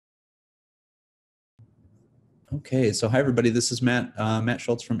Okay, so hi everybody, this is Matt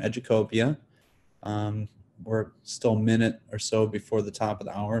Schultz from Educopia. We're still a minute or so before the top of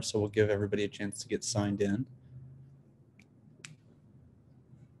the hour, so we'll give everybody a chance to get signed in.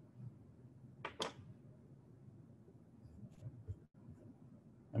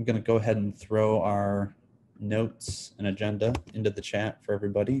 I'm going to go ahead and throw our notes and agenda into the chat for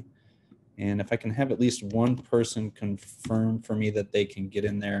everybody. And if I can have at least one person confirm for me that they can get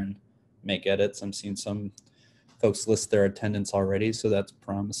in there and make edits. I'm seeing some folks list their attendance already, so that's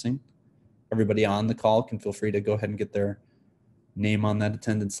promising. Everybody on the call can feel free to go ahead and get their name on that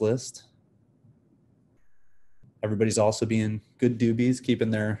attendance list. Everybody's also being good doobies, keeping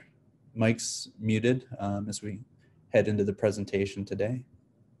their mics muted as we head into the presentation today.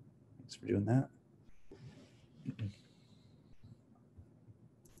 Thanks for doing that.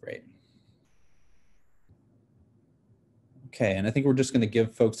 Great. Okay, and I think we're just going to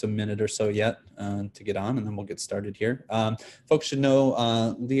give folks a minute or so yet to get on, and then we'll get started here. Folks should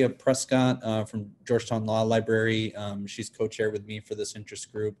know Leah Prescott from Georgetown Law Library. She's co-chair with me for this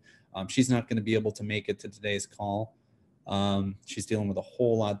interest group. She's not going to be able to make it to today's call. She's dealing with a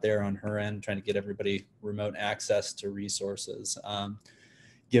whole lot there on her end, trying to get everybody remote access to resources,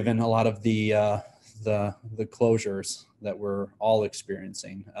 given a lot of the closures that we're all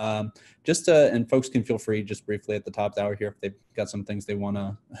experiencing. And folks can feel free just briefly at the top of the hour here if they've got some things they want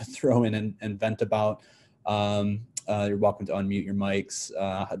to throw in and vent about. You're welcome to unmute your mics.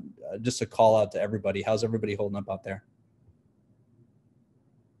 Just a call out to everybody. How's everybody holding up out there?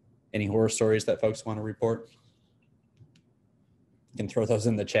 Any horror stories that folks want to report? You can throw those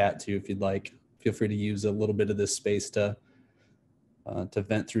in the chat too if you'd like. Feel free to use a little bit of this space to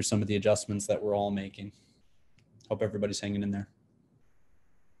vent through some of the adjustments that we're all making. Hope everybody's hanging in there.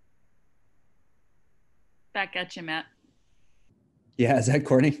 Back at you, Matt. Yeah, is that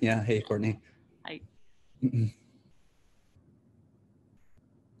Courtney? Yeah, hey, Courtney. Hi.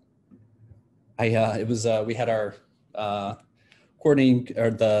 We had our coordinating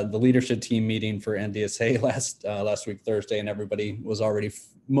or the leadership team meeting for NDSA last week Thursday, and everybody was already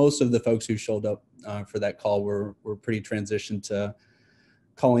most of the folks who showed up for that call were pretty transitioned to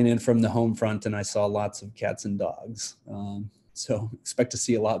calling in from the home front, and I saw lots of cats and dogs. So expect to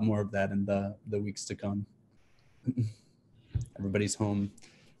see a lot more of that in the weeks to come. Everybody's home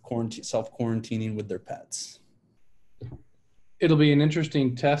self-quarantining with their pets. It'll be an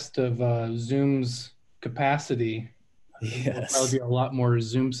interesting test of Zoom's capacity. Yes. There'll probably be a lot more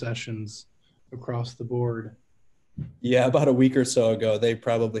Zoom sessions across the board. Yeah, about a week or so ago, they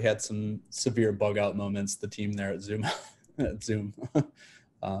probably had some severe bug out moments, the team there at Zoom.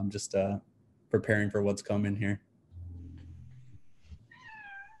 Just preparing for what's coming here.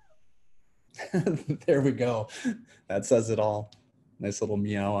 There we go. That says it all. Nice little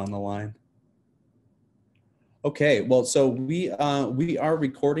meow on the line. Okay, well, so we are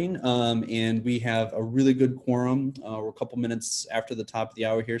recording and we have a really good quorum. We're a couple minutes after the top of the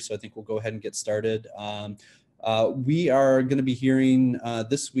hour here, so I think we'll go ahead and get started. We are going to be hearing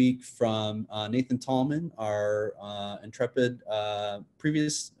this week from Nathan Tallman, our intrepid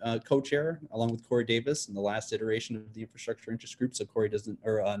previous co-chair, along with Corey Davis in the last iteration of the infrastructure interest group. So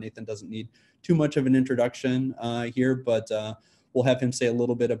Nathan doesn't need too much of an introduction here, but we'll have him say a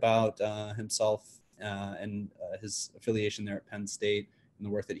little bit about himself and his affiliation there at Penn State and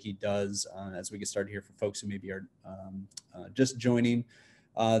the work that he does as we get started here for folks who maybe are just joining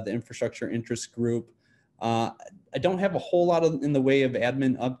the infrastructure interest group. I don't have a whole lot in the way of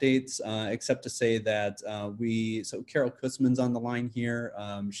admin updates, except to say that so Carol Kussman's on the line here.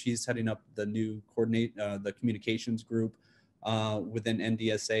 She's heading up the new the communications group within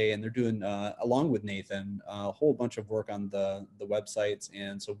NDSA, and they're doing, along with Nathan, a whole bunch of work on the websites.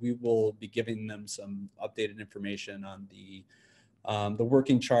 And so we will be giving them some updated information on the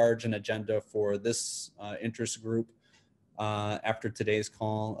working charge and agenda for this interest group. After today's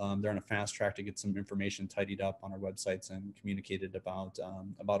call, they're on a fast track to get some information tidied up on our websites and communicated about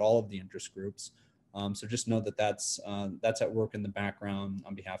all of the interest groups. So just know that that's at work in the background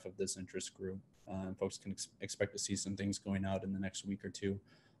on behalf of this interest group. Folks can expect to see some things going out in the next week or two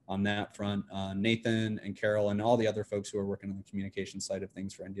on that front. Nathan and Carol and all the other folks who are working on the communication side of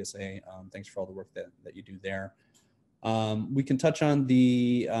things for NDSA, thanks for all the work that you do there. We can touch on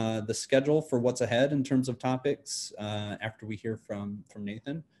the schedule for what's ahead in terms of topics after we hear from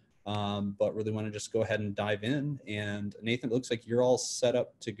Nathan, but really want to just go ahead and dive in. And Nathan, it looks like you're all set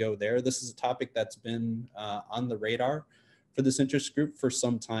up to go there. This is a topic that's been on the radar for this interest group for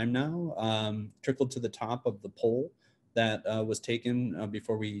some time now, trickled to the top of the poll that was taken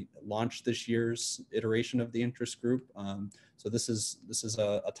before we launched this year's iteration of the interest group. So this is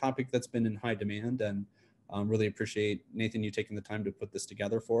a topic that's been in high demand, and Really appreciate, Nathan, you taking the time to put this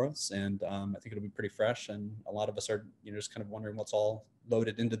together for us. And I think it'll be pretty fresh. And a lot of us are, just kind of wondering what's all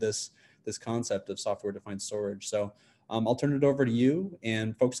loaded into this concept of software-defined storage. So I'll turn it over to you,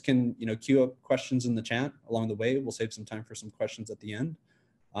 and folks can, queue up questions in the chat along the way. We'll save some time for some questions at the end.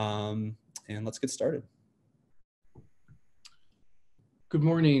 And let's get started. Good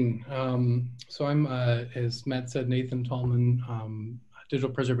morning. So I'm, as Matt said, Nathan Tallman, Digital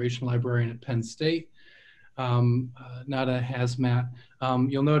Preservation Librarian at Penn State. Not a hazmat.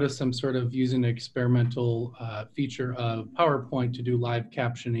 You'll notice I'm sort of using an experimental feature of PowerPoint to do live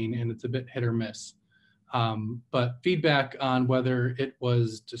captioning, and it's a bit hit or miss. But feedback on whether it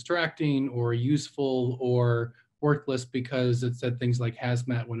was distracting or useful or worthless because it said things like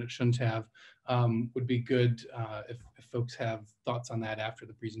hazmat when it shouldn't have would be good if folks have thoughts on that after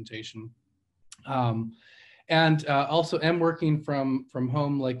the presentation. And also am working from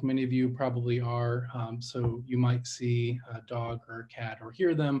home, like many of you probably are. So you might see a dog or a cat or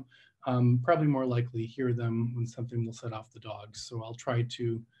hear them, probably more likely hear them when something will set off the dogs. So I'll try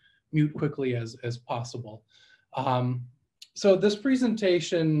to mute quickly as possible. So this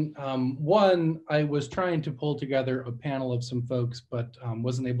presentation, I was trying to pull together a panel of some folks, but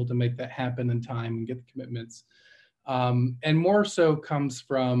wasn't able to make that happen in time and get the commitments. And more so comes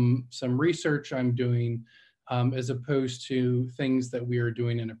from some research I'm doing as opposed to things that we are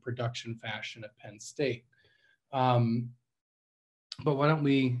doing in a production fashion at Penn State. But why don't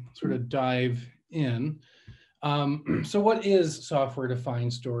we sort of dive in? So what is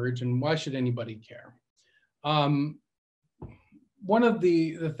software-defined storage, and why should anybody care? One of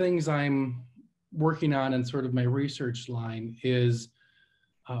the things I'm working on in sort of my research line is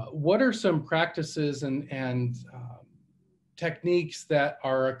what are some practices and techniques that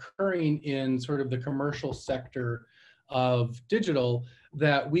are occurring in sort of the commercial sector of digital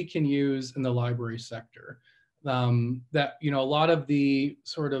that we can use in the library sector. That, a lot of the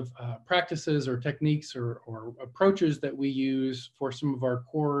sort of practices or techniques or approaches that we use for some of our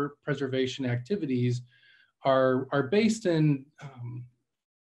core preservation activities are based in,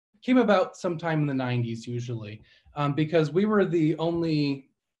 came about sometime in the 90s usually, because we were the only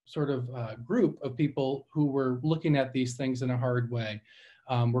sort of group of people who were looking at these things in a hard way.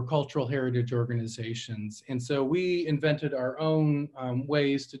 We're cultural heritage organizations. And so we invented our own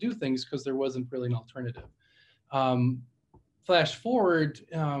ways to do things because there wasn't really an alternative. Flash forward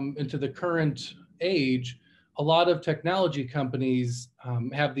into the current age, a lot of technology companies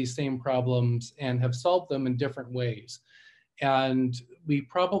have these same problems and have solved them in different ways. And we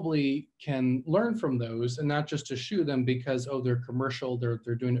probably can learn from those and not just eschew them because, oh, they're commercial, they're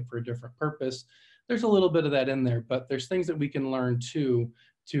doing it for a different purpose. There's a little bit of that in there, but there's things that we can learn too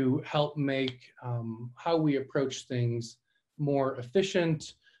to help make how we approach things more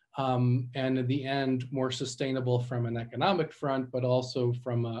efficient and in the end, more sustainable from an economic front, but also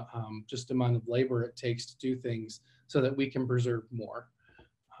from a, just amount of labor it takes to do things so that we can preserve more.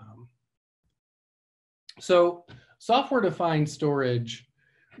 So software-defined storage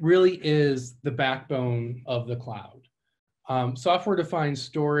really is the backbone of the cloud. Software-defined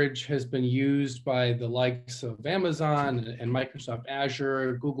storage has been used by the likes of Amazon and Microsoft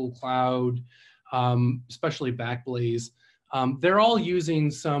Azure, Google Cloud, especially Backblaze. They're all using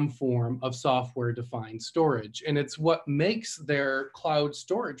some form of software-defined storage, and it's what makes their cloud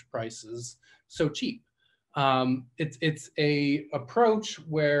storage prices so cheap. It's a approach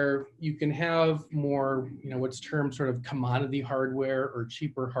where you can have more, what's termed sort of commodity hardware or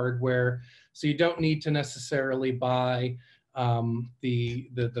cheaper hardware. So you don't need to necessarily buy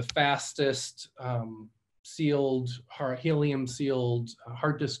the fastest sealed, helium sealed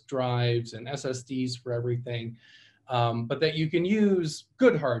hard disk drives and SSDs for everything. But that you can use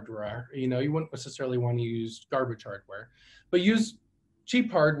good hardware. You wouldn't necessarily want to use garbage hardware, but use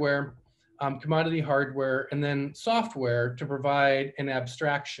cheap hardware, commodity hardware, and then software to provide an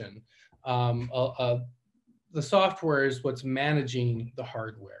abstraction. The software is what's managing the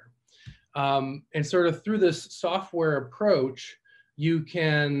hardware. And sort of through this software approach, you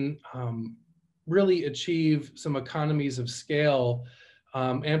can really achieve some economies of scale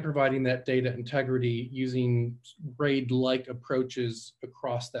and providing that data integrity using RAID-like approaches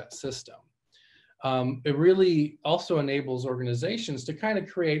across that system. It really also enables organizations to kind of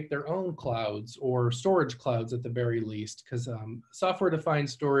create their own clouds or storage clouds at the very least, because software-defined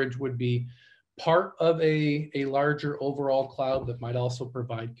storage would be part of a larger overall cloud that might also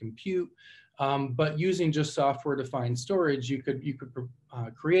provide compute. But using just software-defined storage, you could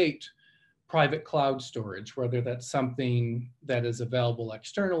create private cloud storage, whether that's something that is available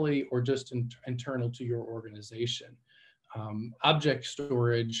externally or just internal to your organization. Object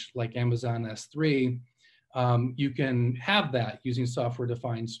storage like Amazon S3 you can have that using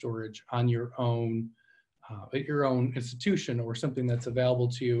software-defined storage on your own at your own institution or something that's available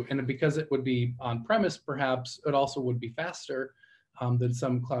to you. And because it would be on-premise, perhaps it also would be faster than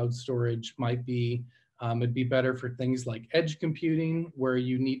some cloud storage might be. It'd be better for things like edge computing, where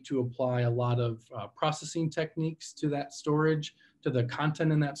you need to apply a lot of processing techniques to that storage, to the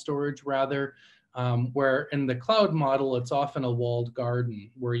content in that storage rather, where in the cloud model, it's often a walled garden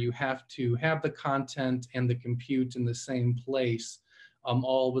where you have to have the content and the compute in the same place,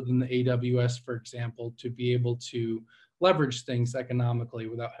 all within the AWS, for example, to be able to leverage things economically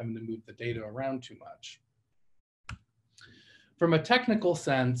without having to move the data around too much. From a technical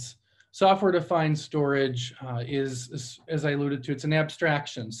sense, software-defined storage is, as I alluded to, it's an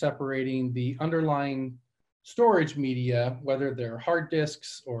abstraction separating the underlying storage media, whether they're hard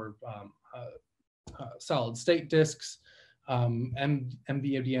disks or solid state disks,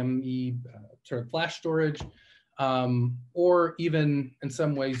 NVMe sort of flash storage, or even in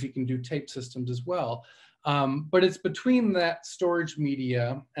some ways you can do tape systems as well. But it's between that storage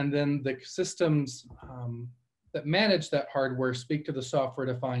media and then the systems that manage that hardware speak to the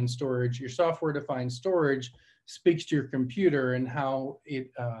software-defined storage. Your software-defined storage speaks to your computer and how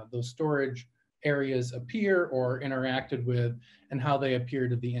those storage areas appear or interacted with and how they appear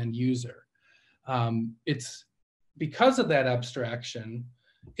to the end user. It's because of that abstraction,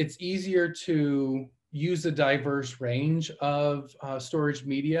 it's easier to use a diverse range of storage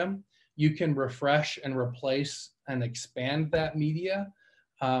media. You can refresh and replace and expand that media.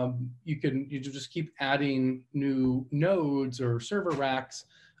 You just keep adding new nodes or server racks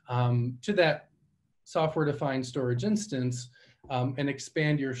to that software-defined storage instance and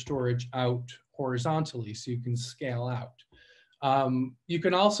expand your storage out horizontally so you can scale out. You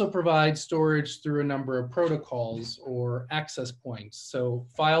can also provide storage through a number of protocols or access points. So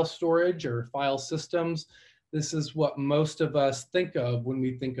file storage or file systems, this is what most of us think of when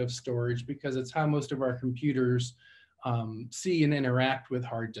we think of storage because it's how most of our computers see and interact with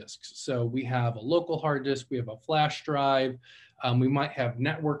hard disks. So we have a local hard disk, we have a flash drive, we might have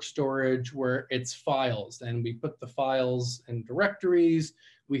network storage where it's files and we put the files in directories.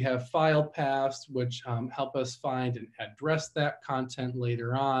 We have file paths which help us find and address that content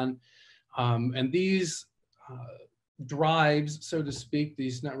later on. And these drives, so to speak,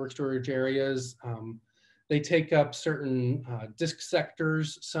 these network storage areas, they take up certain disk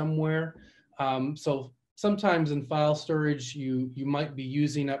sectors somewhere. So sometimes in file storage, you might be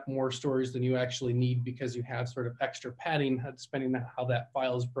using up more storage than you actually need because you have sort of extra padding depending on how that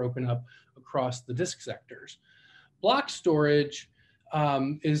file is broken up across the disk sectors. Block storage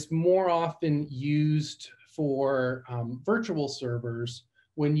is more often used for virtual servers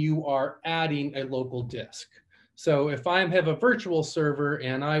when you are adding a local disk. So if I have a virtual server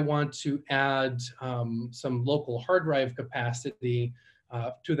and I want to add some local hard drive capacity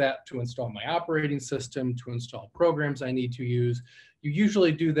to that to install my operating system, to install programs I need to use, you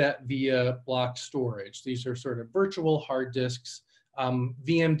usually do that via block storage. These are sort of virtual hard disks,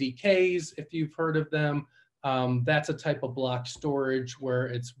 VMDKs, if you've heard of them. That's a type of block storage where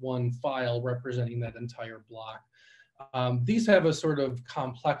it's one file representing that entire block. These have a sort of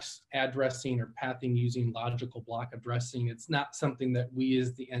complex addressing or pathing using logical block addressing. It's not something that we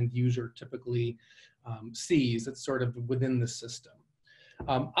as the end user typically sees. It's sort of within the system.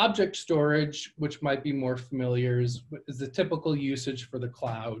 Object storage, which might be more familiar, is the typical usage for the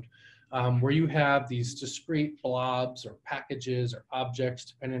cloud, where you have these discrete blobs or packages or objects,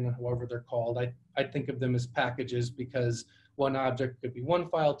 depending on however they're called. I think of them as packages because one object could be one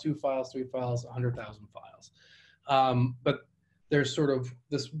file, 2 files, 3 files, 100,000 files. But there's sort of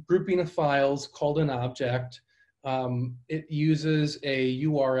this grouping of files called an object. It uses a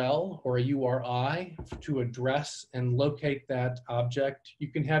URL or a URI to address and locate that object. You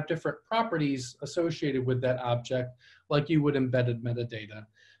can have different properties associated with that object, like you would embedded metadata.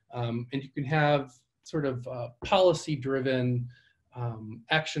 And you can have sort of policy-driven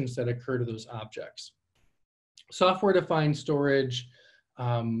actions that occur to those objects. Software-defined storage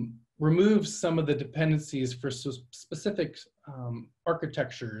removes some of the dependencies for specific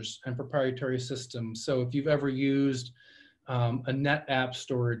architectures and proprietary systems. So if you've ever used a NetApp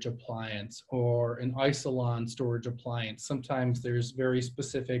storage appliance or an Isilon storage appliance, sometimes there's very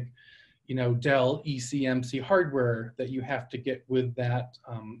specific, Dell ECMC hardware that you have to get with that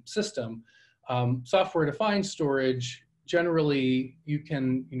system. Software-defined storage, generally you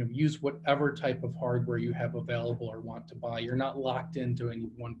can use whatever type of hardware you have available or want to buy. You're not locked into any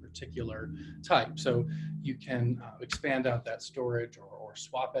one particular type. So you can expand out that storage or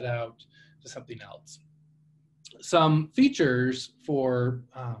swap it out to something else. Some features for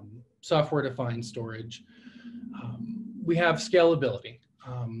software-defined storage We have scalability.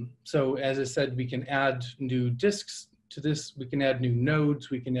 So as I said, we can add new disks to this. We can add new nodes.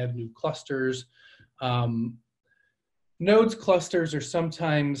 We can add new clusters. Nodes clusters are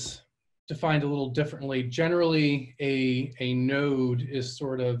sometimes defined a little differently. Generally, a node is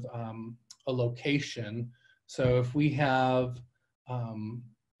sort of a location. So if we have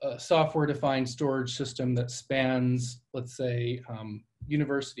a software-defined storage system that spans, let's say,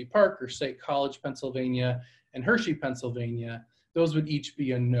 University Park or State College, Pennsylvania, and Hershey, Pennsylvania, those would each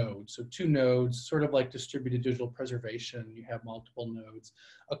be a node. So 2 nodes, sort of like distributed digital preservation, you have multiple nodes.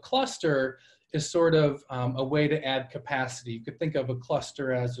 A cluster is sort of a way to add capacity. You could think of a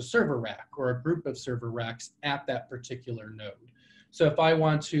cluster as a server rack or a group of server racks at that particular node. So if I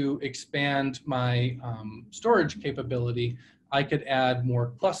want to expand my storage capability, I could add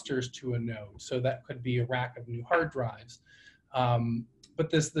more clusters to a node. So that could be a rack of new hard drives. But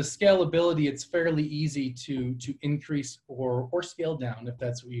the scalability, it's fairly easy to increase or scale down if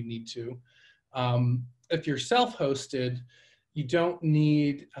that's what you need to. If you're self-hosted, you don't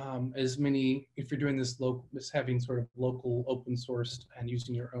need as many, if you're doing this having sort of local open source and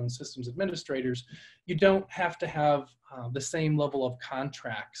using your own systems administrators, you don't have to have the same level of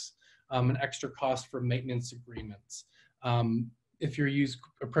contracts and extra cost for maintenance agreements. If you're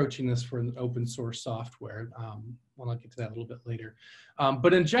approaching this for an open source software, well, I'll get to that a little bit later.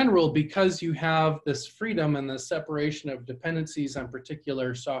 But in general, because you have this freedom and the separation of dependencies on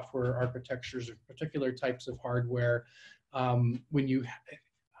particular software architectures or particular types of hardware, when you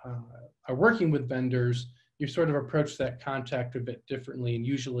are working with vendors, you sort of approach that contact a bit differently, and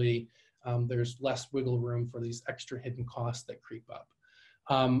usually there's less wiggle room for these extra hidden costs that creep up.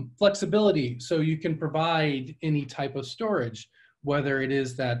 Flexibility, so you can provide any type of storage, whether it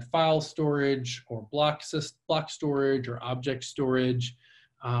is that file storage or block storage or object storage.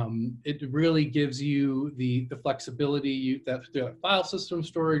 It really gives you the flexibility that file system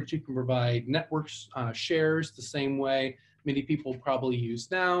storage. You can provide network shares the same way many people probably use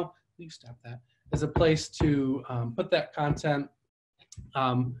now. Please stop that. As a place to put that content.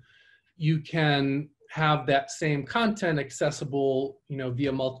 You can have that same content accessible,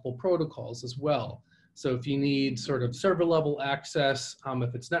 via multiple protocols as well. So if you need sort of server level access,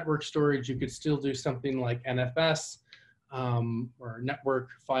 if it's network storage, you could still do something like NFS or network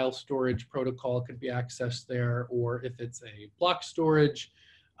file storage protocol could be accessed there. Or if it's a block storage,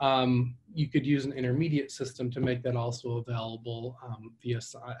 you could use an intermediate system to make that also available via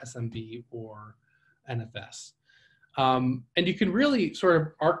SMB or NFS. And you can really sort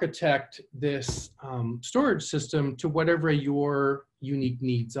of architect this storage system to whatever your unique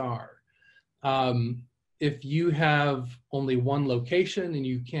needs are. If you have only one location and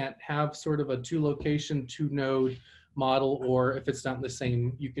you can't have sort of a 2-location, 2-node model, or if it's not the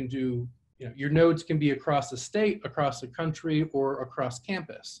same, you can do, your nodes can be across the state, across the country, or across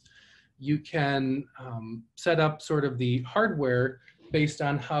campus. You can set up sort of the hardware based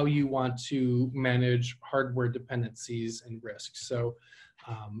on how you want to manage hardware dependencies and risks. So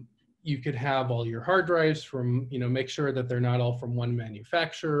you could have all your hard drives from, make sure that they're not all from one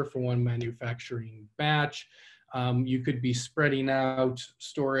manufacturer, from one manufacturing batch. You could be spreading out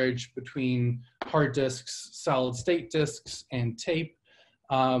storage between hard disks, solid state disks, and tape.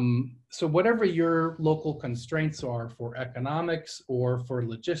 So whatever your local constraints are for economics or for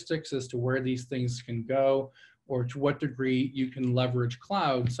logistics as to where these things can go, or to what degree you can leverage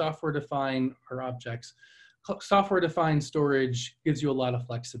cloud, software-defined or objects. Software-defined storage gives you a lot of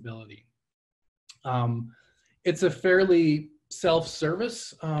flexibility. It's a fairly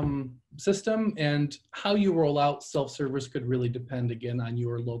self-service system, and how you roll out self-service could really depend, again, on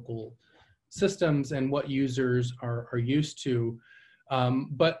your local systems and what users are used to.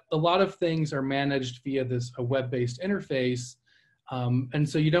 But a lot of things are managed via a web-based interface. And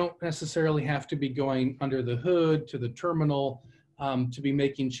so you don't necessarily have to be going under the hood to the terminal to be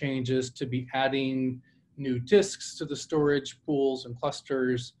making changes, to be adding new disks to the storage pools and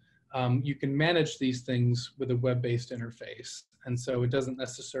clusters. You can manage these things with a web-based interface. And so it doesn't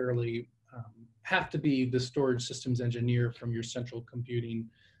necessarily have to be the storage systems engineer from your central computing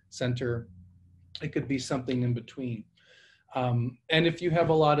center. It could be something in between. And if you have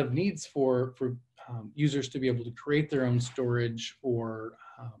a lot of needs for users to be able to create their own storage or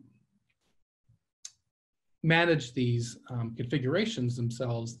manage these configurations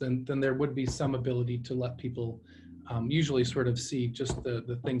themselves, then there would be some ability to let people usually sort of see just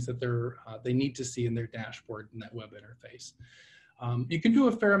the things that they need to see in their dashboard in that web interface. You can do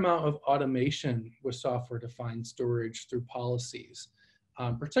a fair amount of automation with software-defined storage through policies,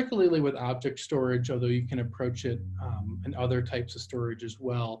 particularly with object storage, although you can approach it in other types of storage as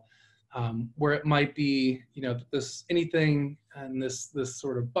well. where it might be, this anything and this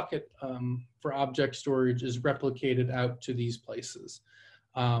sort of bucket for object storage is replicated out to these places,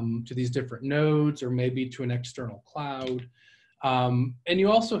 to these different nodes, or maybe to an external cloud. And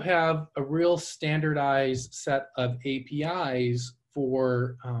you also have a real standardized set of APIs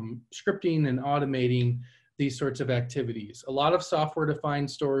for scripting and automating these sorts of activities. A lot of software-defined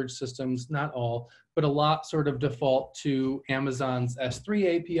storage systems, not all, but a lot sort of default to Amazon's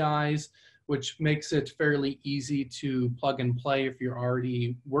S3 APIs, which makes it fairly easy to plug and play if you're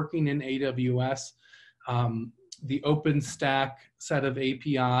already working in AWS. The OpenStack set of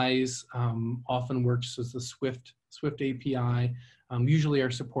APIs often works as the Swift API. Usually are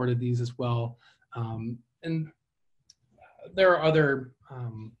supported these as well. And there are other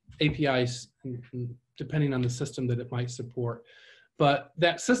APIs depending on the system that it might support. But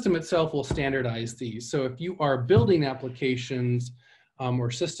that system itself will standardize these. So if you are building applications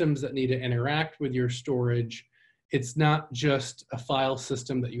or systems that need to interact with your storage, it's not just a file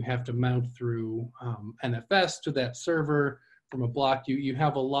system that you have to mount through NFS to that server from a block. You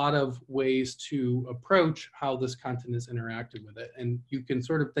have a lot of ways to approach how this content is interacted with it. And you can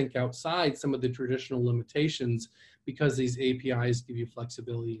sort of think outside some of the traditional limitations because these APIs give you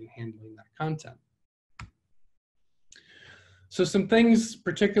flexibility in handling that content. So some things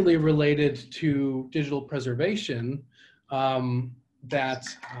particularly related to digital preservation that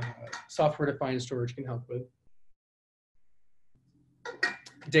software-defined storage can help with.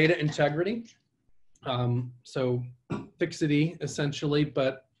 Data integrity. So fixity essentially,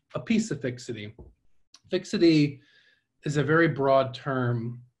 but a piece of fixity. Fixity is a very broad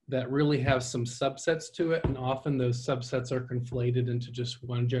term that really has some subsets to it, and often those subsets are conflated into just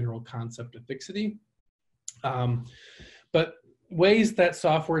one general concept of fixity. But ways that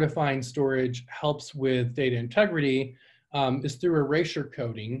software-defined storage helps with data integrity is through erasure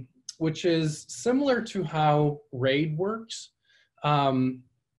coding, which is similar to how RAID works.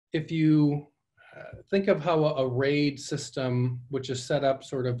 If you think of how a RAID system, which is set up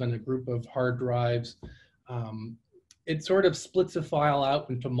sort of in a group of hard drives, it sort of splits a file out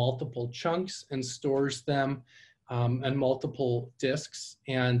into multiple chunks and stores them on multiple disks,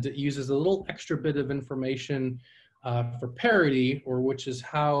 and it uses a little extra bit of information for parity, or which is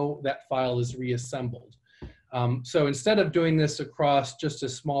how that file is reassembled. So instead of doing this across just a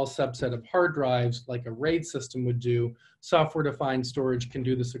small subset of hard drives like a RAID system would do, software-defined storage can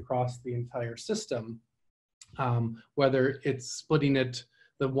do this across the entire system, whether it's splitting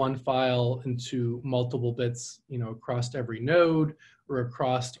the one file into multiple bits, across every node, or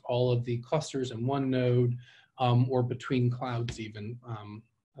across all of the clusters in one node, or between clouds even,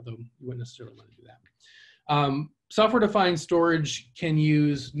 although you wouldn't necessarily want to do that. Software-defined storage can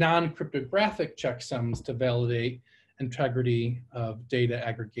use non-cryptographic checksums to validate integrity of data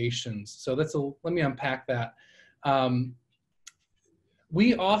aggregations. So let me unpack that.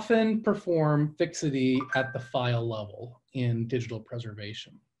 We often perform fixity at the file level in digital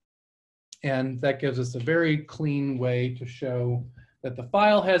preservation. And that gives us a very clean way to show that the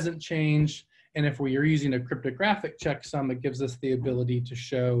file hasn't changed. And if we are using a cryptographic checksum, it gives us the ability to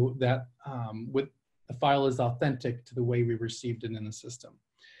show that the file is authentic to the way we received it in the system.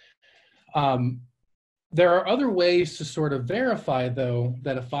 There are other ways to sort of verify, though,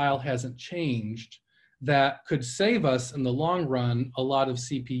 that a file hasn't changed that could save us in the long run a lot of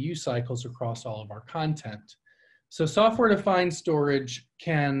CPU cycles across all of our content. So software-defined storage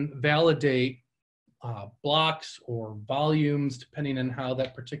can validate blocks or volumes, depending on how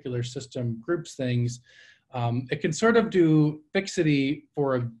that particular system groups things. It can sort of do fixity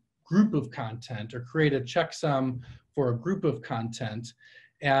for a group of content, or create a checksum for a group of content.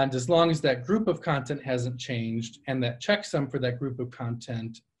 And as long as that group of content hasn't changed and that checksum for that group of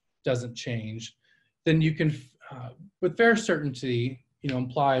content doesn't change, then you can, with fair certainty,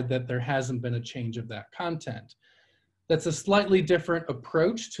 imply that there hasn't been a change of that content. That's a slightly different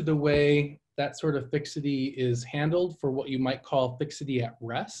approach to the way that sort of fixity is handled for what you might call fixity at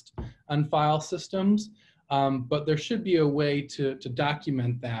rest on file systems. But there should be a way to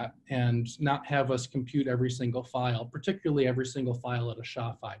document that and not have us compute every single file, particularly every single file at a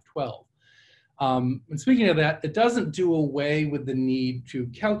SHA-512. And speaking of that, it doesn't do away with the need to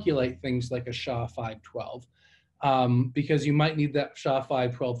calculate things like a SHA-512, because you might need that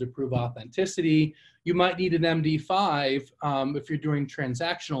SHA-512 to prove authenticity. You might need an MD5 if you're doing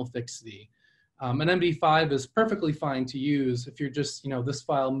transactional fixity. An MD5 is perfectly fine to use if you're just, this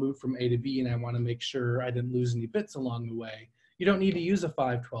file moved from A to B and I want to make sure I didn't lose any bits along the way. You don't need to use a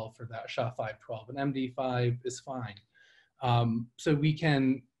 512 for that, SHA-512. An MD5 is fine. So we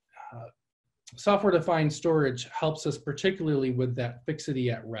can software-defined storage helps us particularly with that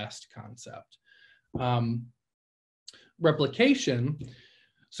fixity at rest concept. Replication,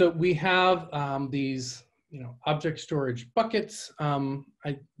 so we have these object storage buckets.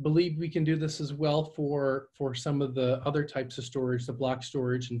 I believe we can do this as well for some of the other types of storage, the block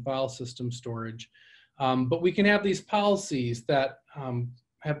storage and file system storage. But we can have these policies that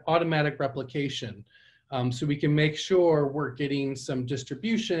have automatic replication. So we can make sure we're getting some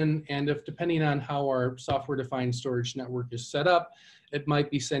distribution, and if depending on how our software-defined storage network is set up, it might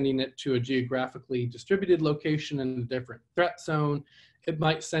be sending it to a geographically distributed location in a different threat zone. It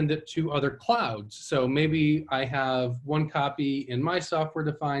might send it to other clouds. So maybe I have one copy in my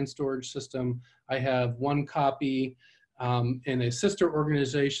software-defined storage system. I have one copy in a sister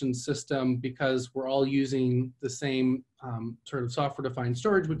organization system, because we're all using the same sort of software-defined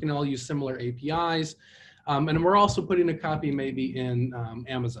storage. We can all use similar APIs. And we're also putting a copy maybe in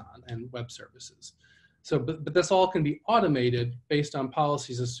Amazon and web services. So, but this all can be automated based on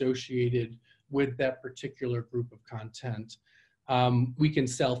policies associated with that particular group of content. We can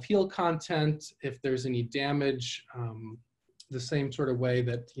self-heal content if there's any damage, the same sort of way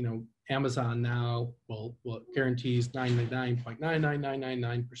that, Amazon now will guarantees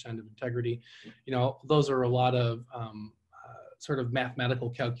 99.99999% of integrity. Those are a lot of sort of mathematical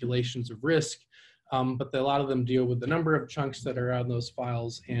calculations of risk, but a lot of them deal with the number of chunks that are on those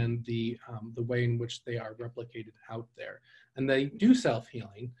files and the way in which they are replicated out there. And they do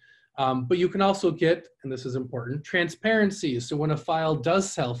self-healing. But you can also get, and this is important, transparency. So when a file does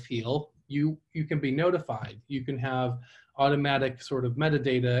self-heal, you can be notified. You can have automatic sort of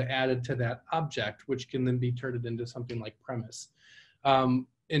metadata added to that object, which can then be turned into something like premise. In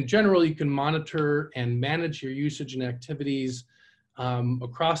general, you can monitor and manage your usage and activities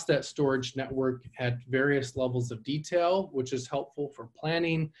across that storage network at various levels of detail, which is helpful for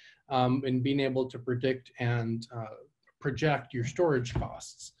planning and being able to predict and project your storage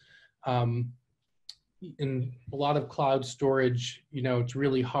costs. In a lot of cloud storage, it's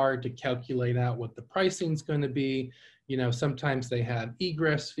really hard to calculate out what the pricing is going to be. Sometimes they have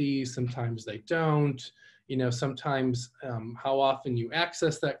egress fees, sometimes they don't. Sometimes how often you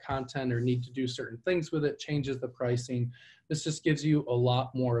access that content or need to do certain things with it changes the pricing. This just gives you a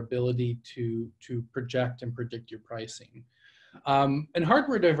lot more ability to project and predict your pricing. And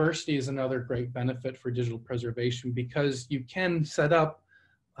hardware diversity is another great benefit for digital preservation, because you can set up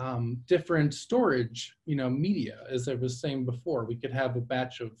different storage, media. As I was saying before, we could have a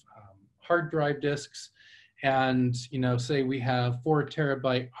batch of hard drive disks, and say we have 4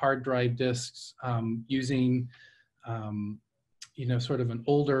 terabyte hard drive disks using sort of an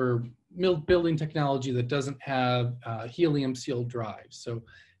older building technology that doesn't have helium sealed drives. So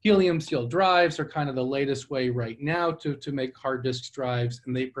helium sealed drives are kind of the latest way right now to make hard disk drives,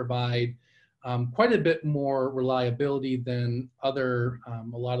 and they provide quite a bit more reliability than a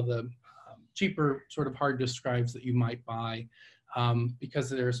lot of the cheaper sort of hard disk drives that you might buy,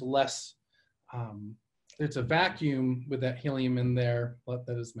 because there's less, there's a vacuum with that helium in there. That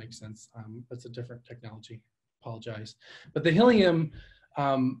does make sense. That's a different technology, apologize. But the helium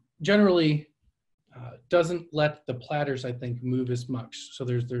generally doesn't let the platters, I think, move as much. So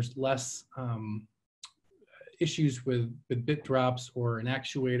there's less issues with bit drops or an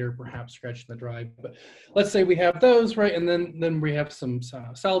actuator perhaps scratching the drive. But let's say we have those, right? And then we have some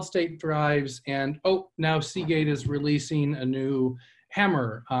solid state drives, and now Seagate is releasing a new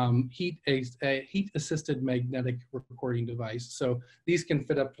HAMR, a heat-assisted magnetic recording device. So these can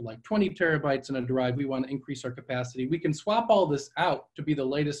fit up to like 20 terabytes in a drive. We want to increase our capacity. We can swap all this out to be the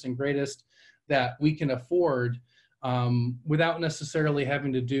latest and greatest that we can afford without necessarily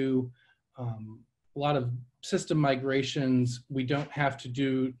having to do a lot of system migrations. We don't have to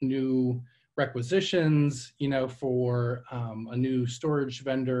do new requisitions, for a new storage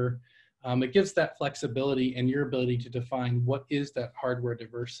vendor. It gives that flexibility and your ability to define what is that hardware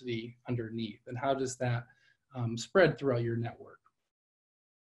diversity underneath, and how does that spread throughout your network.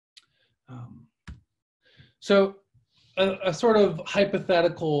 So a sort of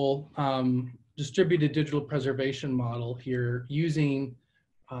hypothetical distributed digital preservation model here using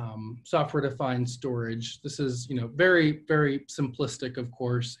software-defined storage. This is, very, very simplistic, of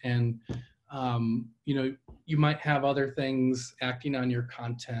course, and you might have other things acting on your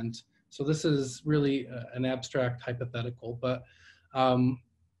content. So this is really an abstract hypothetical, but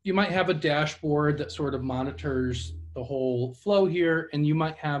you might have a dashboard that sort of monitors the whole flow here, and you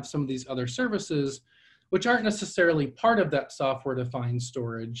might have some of these other services which aren't necessarily part of that software-defined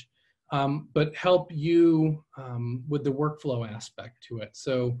storage, but help you with the workflow aspect to it.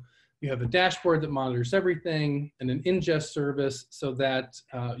 So You have a dashboard that monitors everything, and an ingest service so that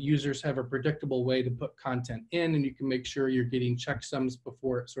users have a predictable way to put content in, and you can make sure you're getting checksums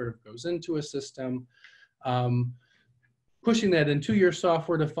before it sort of goes into a system. Pushing that into your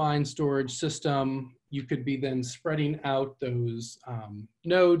software-defined storage system, you could be then spreading out those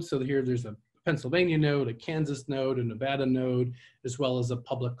nodes. So here there's a Pennsylvania node, a Kansas node, a Nevada node, as well as a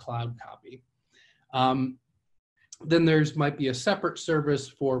public cloud copy. Then there's might be a separate service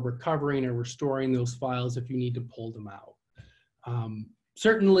for recovering or restoring those files if you need to pull them out.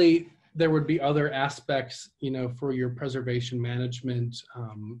 Certainly, there would be other aspects, for your preservation management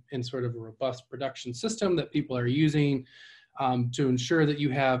in sort of a robust production system that people are using to ensure that you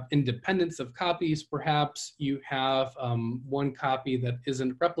have independence of copies. Perhaps you have one copy that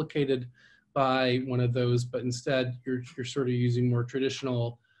isn't replicated by one of those, but instead you're sort of using more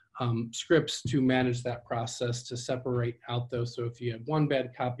traditional scripts to manage that process to separate out those. So if you have one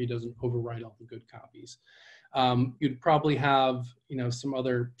bad copy, it doesn't overwrite all the good copies. You'd probably have, some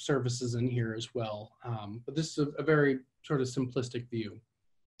other services in here as well. But this is a very sort of simplistic view.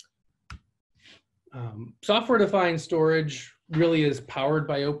 Software-defined storage really is powered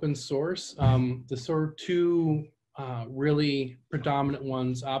by open source. The sort of two really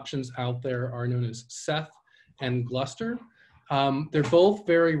predominant options out there are known as Ceph and Gluster. They're both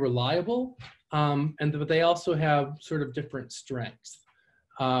very reliable, but they also have sort of different strengths.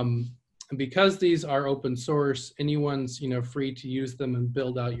 And because these are open source, anyone's free to use them and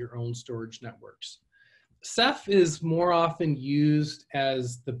build out your own storage networks. Ceph is more often used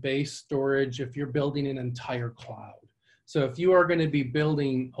as the base storage if you're building an entire cloud. So if you are going to be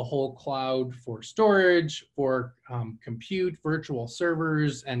building a whole cloud for storage, for compute, virtual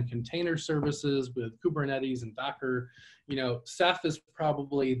servers, and container services with Kubernetes and Docker, Ceph is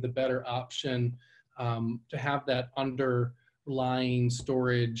probably the better option to have that underlying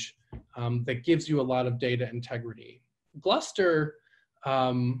storage that gives you a lot of data integrity. Gluster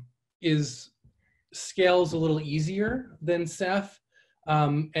scales a little easier than Ceph.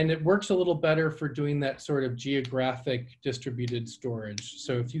 And it works a little better for doing that sort of geographic distributed storage.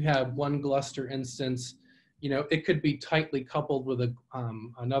 So if you have one Gluster instance, it could be tightly coupled with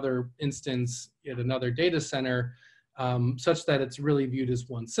another instance at another data center, such that it's really viewed as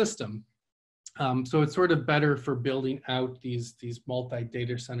one system. So it's sort of better for building out these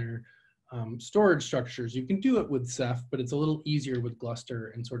multi-data center storage structures. You can do it with Ceph, but it's a little easier with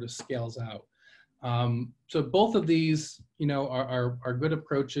Gluster and sort of scales out. So both of these, are good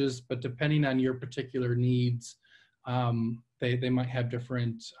approaches, but depending on your particular needs, they might have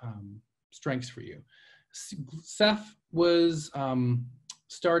different strengths for you. Ceph was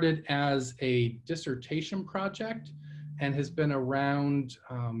started as a dissertation project and has been around,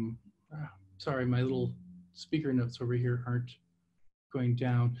 sorry, my little speaker notes over here aren't going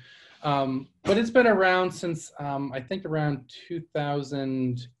down. But it's been around since, I think around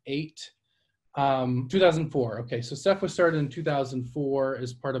 2008. 2004. Okay, so Ceph was started in 2004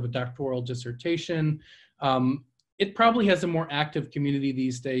 as part of a doctoral dissertation. It probably has a more active community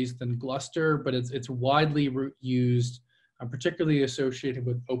these days than Gluster, but it's widely used, particularly associated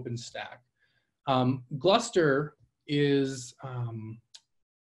with OpenStack. Gluster is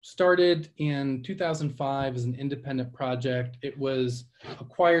started in 2005 as an independent project. It was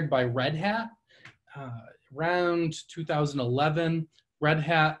acquired by Red Hat around 2011. Red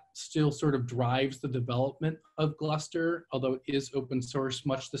Hat still sort of drives the development of Gluster, although it is open source,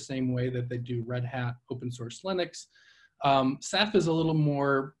 much the same way that they do Red Hat open source Linux. Ceph is a little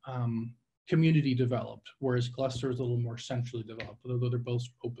more community developed, whereas Gluster is a little more centrally developed, although they're both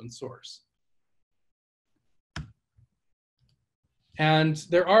open source. And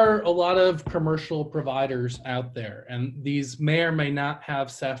there are a lot of commercial providers out there, and these may or may not have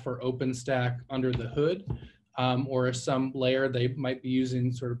Ceph or OpenStack under the hood. Or as some layer, they might be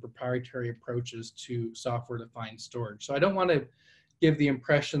using sort of proprietary approaches to software-defined storage. So I don't want to give the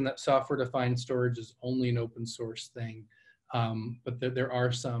impression that software-defined storage is only an open source thing, but there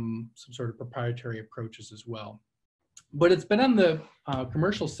are some sort of proprietary approaches as well. But it's been on the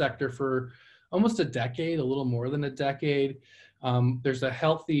commercial sector for almost a decade, a little more than a decade. There's a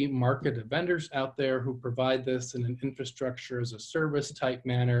healthy market of vendors out there who provide this in an infrastructure as a service type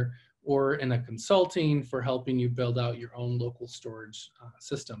manner, or in a consulting for helping you build out your own local storage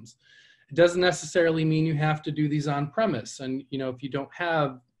systems. It doesn't necessarily mean you have to do these on premise. And if you don't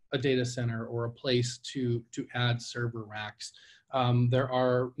have a data center or a place to add server racks, there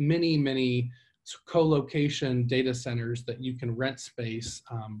are many co-location data centers that you can rent space,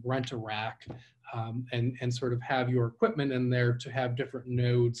 rent a rack, and sort of have your equipment in there to have different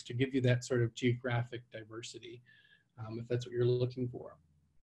nodes to give you that sort of geographic diversity, if that's what you're looking for.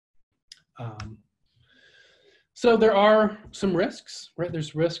 So there are some risks, right?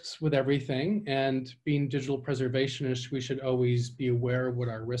 There's risks with everything, and being digital preservationists, we should always be aware of what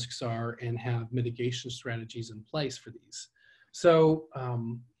our risks are and have mitigation strategies in place for these. So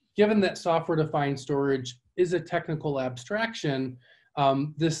given that software-defined storage is a technical abstraction,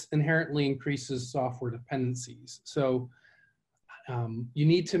 this inherently increases software dependencies. So you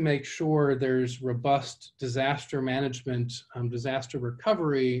need to make sure there's robust disaster management, disaster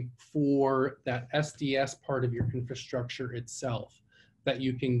recovery for that SDS part of your infrastructure itself, that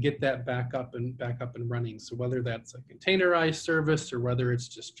you can get that back up and running. So whether that's a containerized service or whether it's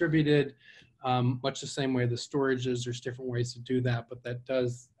distributed, much the same way the storage is, there's different ways to do that, but that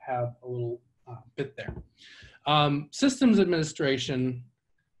does have a little bit there. Systems administration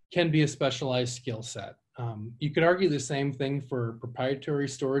can be a specialized skill set. You could argue the same thing for proprietary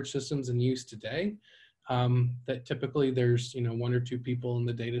storage systems in use today, that typically there's 1 or 2 people in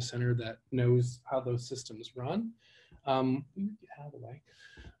the data center that knows how those systems run. Get out of the way.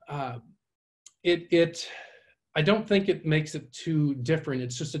 I don't think it makes it too different.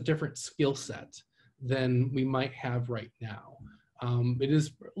 It's just a different skill set than we might have right now. It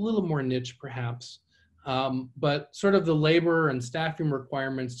is a little more niche perhaps. But sort of the labor and staffing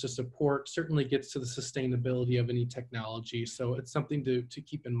requirements to support certainly gets to the sustainability of any technology. So it's something to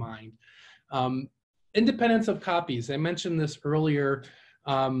keep in mind. Independence of copies. I mentioned this earlier.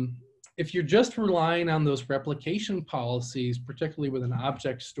 If you're just relying on those replication policies, particularly with an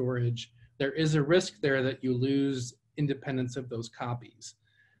object storage, there is a risk there that you lose independence of those copies.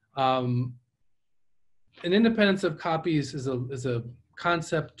 An independence of copies is a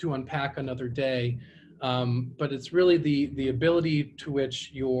concept to unpack another day. But it's really the ability to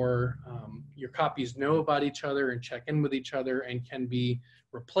which your copies know about each other and check in with each other and can be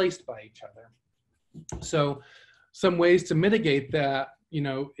replaced by each other. So some ways to mitigate that,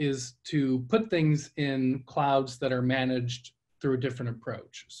 is to put things in clouds that are managed through a different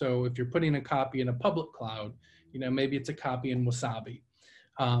approach. So if you're putting a copy in a public cloud, maybe it's a copy in Wasabi.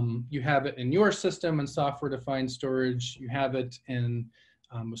 You have it in your system and software-defined storage. You have it in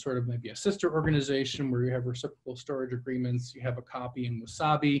sort of maybe a sister organization where you have reciprocal storage agreements. You have a copy in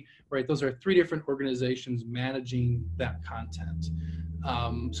Wasabi, right? Those are 3 different organizations managing that content.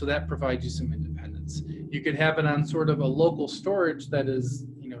 So that provides you some independence. You could have it on sort of a local storage that is,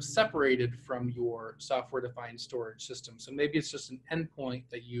 separated from your software-defined storage system. So maybe it's just an endpoint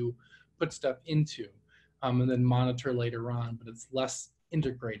that you put stuff into and then monitor later on, but it's less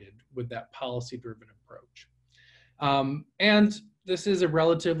integrated with that policy-driven approach. And this is a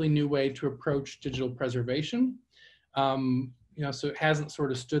relatively new way to approach digital preservation. So it hasn't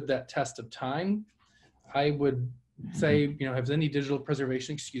sort of stood that test of time. I would say, has any digital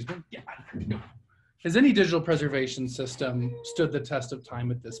preservation, has any digital preservation system stood the test of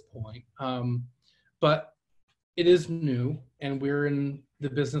time at this point? But it is new, and we're in the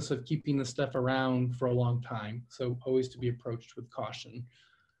business of keeping this stuff around for a long time. So always to be approached with caution.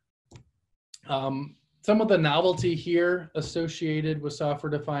 Some of the novelty here associated with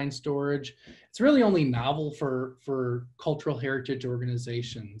software-defined storage, it's really only novel for cultural heritage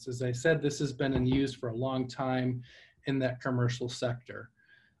organizations. As I said, this has been in use for a long time in that commercial sector.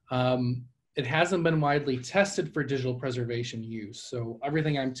 It hasn't been widely tested for digital preservation use. So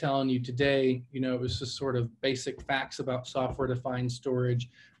everything I'm telling you today, it was just sort of basic facts about software-defined storage.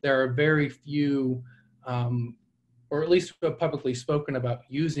 There are very few or at least who have publicly spoken about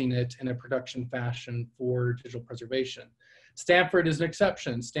using it in a production fashion for digital preservation. Stanford is an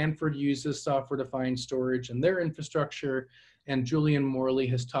exception. Stanford uses software-defined storage in their infrastructure, and Julian Morley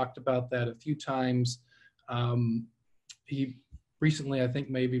has talked about that a few times. He recently, I think,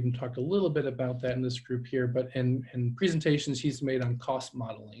 maybe even talked a little bit about that in this group here, but in presentations he's made on cost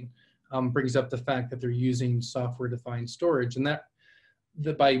modeling, brings up the fact that they're using software-defined storage, and that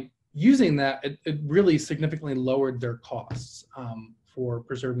by using that, it really significantly lowered their costs for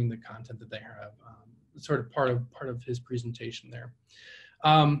preserving the content that they have. Sort of part of his presentation there.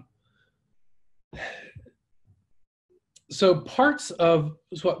 So parts of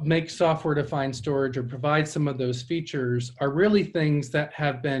what makes software-defined storage or provide some of those features are really things that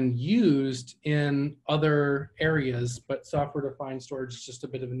have been used in other areas, but software-defined storage is just a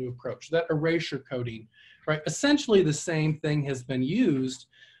bit of a new approach. That erasure coding, right? Essentially the same thing has been used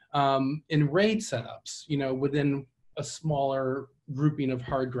in RAID setups, within a smaller grouping of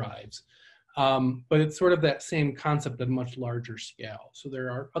hard drives. But it's sort of that same concept at a much larger scale. So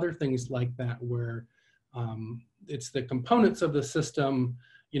there are other things like that where it's the components of the system,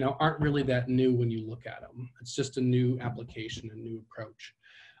 aren't really that new when you look at them. It's just a new application, a new approach.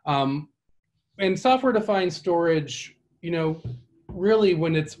 And software-defined storage, really,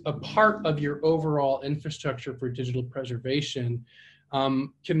 when it's a part of your overall infrastructure for digital preservation,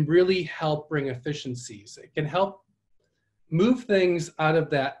 can really help bring efficiencies. It can help move things out of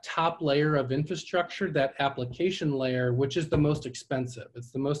that top layer of infrastructure, that application layer, which is the most expensive.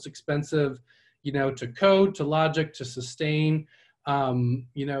 It's the most expensive, to code, to logic, to sustain,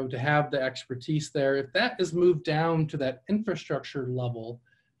 to have the expertise there. If that is moved down to that infrastructure level,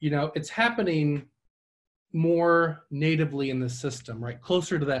 it's happening more natively in the system, right?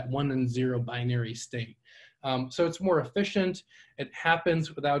 Closer to that 1 and 0 binary state. So it's more efficient. It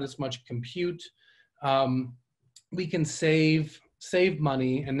happens without as much compute. We can save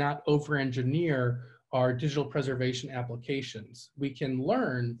money and not over-engineer our digital preservation applications. We can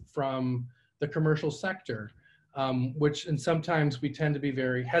learn from the commercial sector, which, and sometimes we tend to be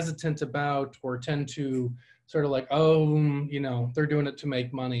very hesitant about, or tend to sort of like, oh, they're doing it to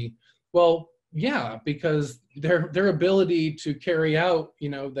make money. Well, yeah, because their ability to carry out,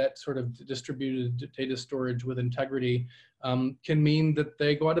 that sort of distributed data storage with integrity can mean that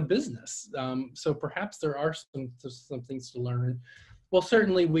they go out of business. So perhaps there are some things to learn. Well,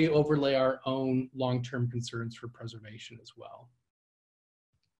 certainly we overlay our own long-term concerns for preservation as well.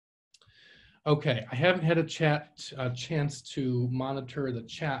 Okay, I haven't had a chance to monitor the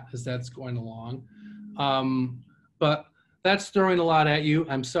chat as that's going along, but that's throwing a lot at you.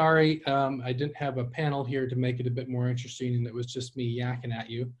 I'm sorry, I didn't have a panel here to make it a bit more interesting, and it was just me yakking at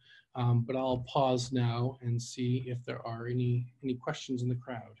you. But I'll pause now and see if there are any questions in the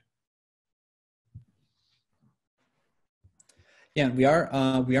crowd. Yeah, we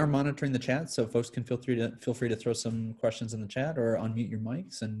are monitoring the chat, so folks can feel free to throw some questions in the chat or unmute your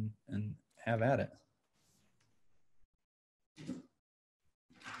mics and have at it.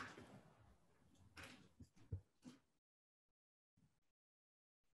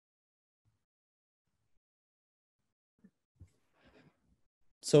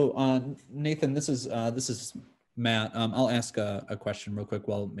 So Nathan, this is Matt. I'll ask a question real quick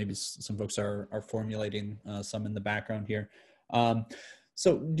while maybe some folks are formulating some in the background here.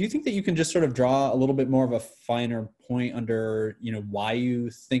 So do you think that you can just sort of draw a little bit more of a finer point under, why you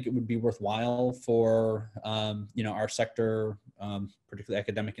think it would be worthwhile for, our sector, particularly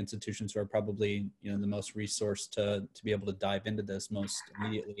academic institutions who are probably, the most resourced to be able to dive into this most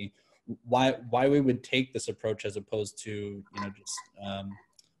immediately, why we would take this approach as opposed to, just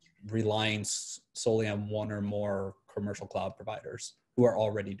relying solely on one or more commercial cloud providers who are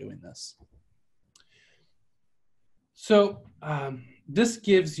already doing this? So this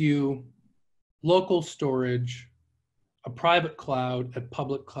gives you local storage, a private cloud at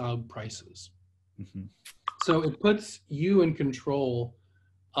public cloud prices. Mm-hmm. So it puts you in control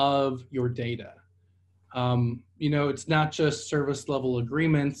of your data. It's not just service level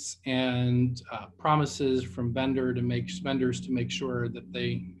agreements and promises from vendors to make sure that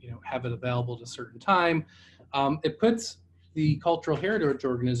they have it available at a certain time. It puts the cultural heritage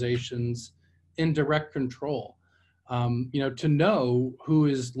organizations in direct control. To know who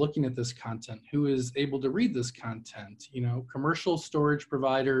is looking at this content, who is able to read this content. Commercial storage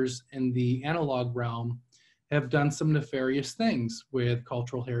providers in the analog realm have done some nefarious things with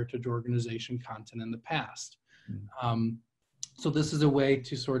cultural heritage organization content in the past. So this is a way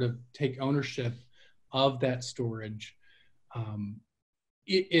to sort of take ownership of that storage.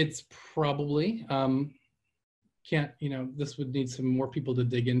 It's probably, this would need some more people to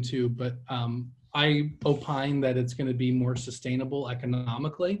dig into, but I opine that it's going to be more sustainable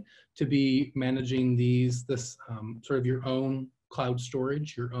economically to be managing this sort of your own cloud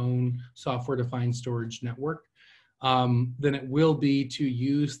storage, your own software-defined storage network, than it will be to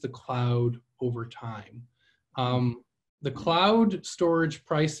use the cloud over time. The cloud storage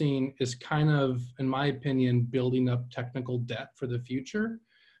pricing is kind of, in my opinion, building up technical debt for the future.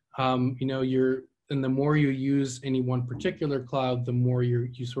 And the more you use any one particular cloud, the more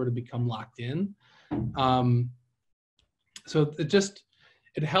you sort of become locked in. So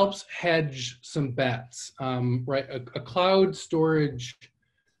it helps hedge some bets, right? A cloud storage,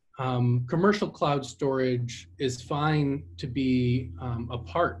 commercial cloud storage is fine to be a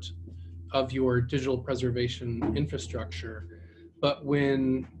part of your digital preservation infrastructure, but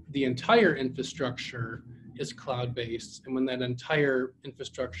when the entire infrastructure is cloud-based, and when that entire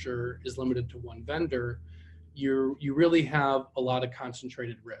infrastructure is limited to one vendor, you really have a lot of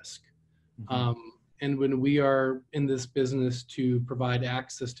concentrated risk. Mm-hmm. And when we are in this business to provide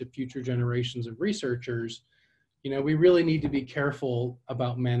access to future generations of researchers, we really need to be careful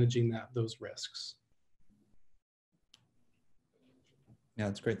about managing those risks. Yeah,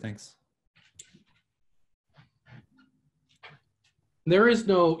 that's great. Thanks. There is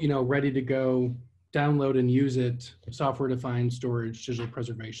no, ready to go download and use it, software-defined storage digital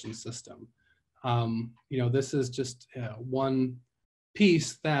preservation system. This is just one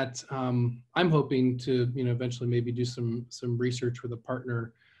piece that I'm hoping to, eventually maybe do some research with a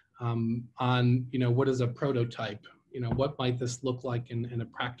partner on, what is a prototype? What might this look like in a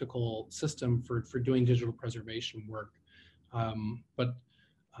practical system for doing digital preservation work? But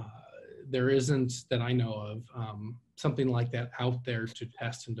there isn't, that I know of, something like that out there to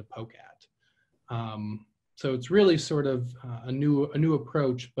test and to poke at. So it's really sort of a new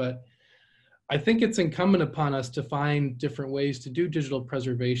approach, but I think it's incumbent upon us to find different ways to do digital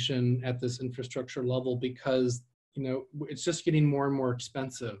preservation at this infrastructure level, because it's just getting more and more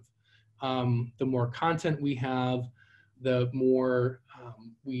expensive. The more content we have, the more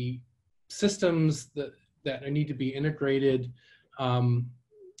systems that need to be integrated.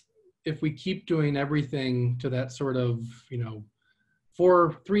 If we keep doing everything to that sort of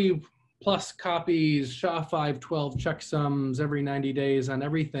 3+ copies, SHA-512 checksums every 90 days on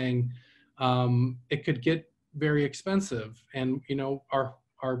everything, it could get very expensive. And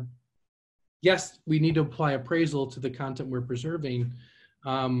yes, we need to apply appraisal to the content we're preserving,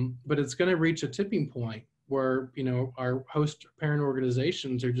 but it's going to reach a tipping point where our host parent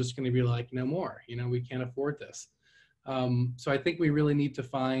organizations are just going to be like, no more. We can't afford this. So I think we really need to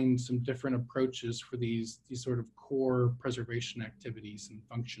find some different approaches for these sort of core preservation activities and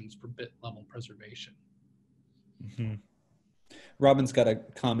functions for bit level preservation. Mm-hmm. Robin's got a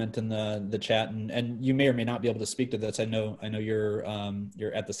comment in the chat, and you may or may not be able to speak to this. I know you're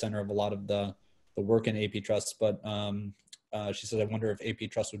at the center of a lot of the work in AP Trust, but she said, I wonder if AP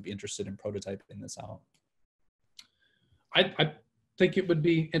Trust would be interested in prototyping this out. I think it would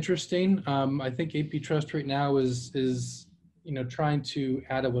be interesting. I think AP Trust right now is trying to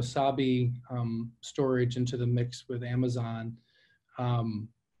add a Wasabi storage into the mix with Amazon.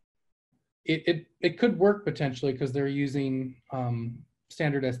 It could work potentially because they're using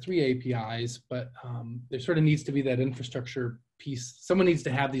standard S3 APIs, but there sort of needs to be that infrastructure piece. Someone needs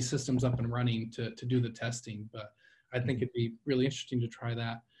to have these systems up and running to do the testing, but I think it'd be really interesting to try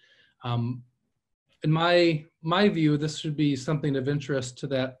that. In my view, this should be something of interest to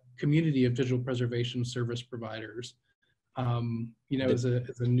that community of digital preservation service providers, as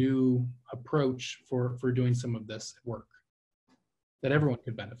a new approach for doing some of this work that everyone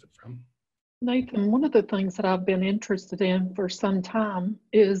could benefit from. Nathan, one of the things that I've been interested in for some time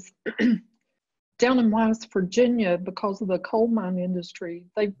is down in West Virginia, because of the coal mine industry,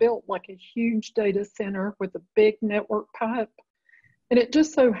 they built like a huge data center with a big network pipe. And it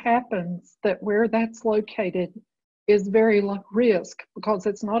just so happens that where that's located is very low risk, because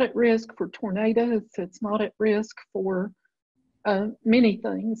it's not at risk for tornadoes, it's not at risk for many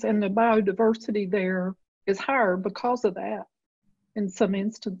things. And the biodiversity there is higher because of that. In some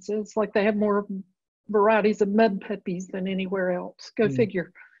instances, like they have more varieties of mud puppies than anywhere else. Go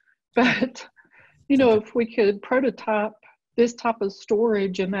figure. But, if we could prototype this type of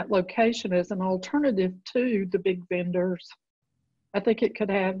storage in that location as an alternative to the big vendors, I think it could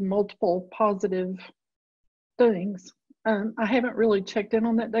have multiple positive things. I haven't really checked in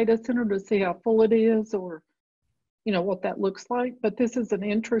on that data center to see how full it is or, what that looks like, but this is an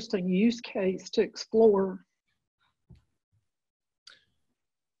interesting use case to explore.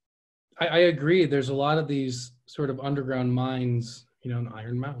 I agree. There's a lot of these sort of underground mines, in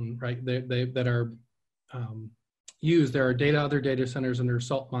Iron Mountain, right? That are used. There are other data centers and there are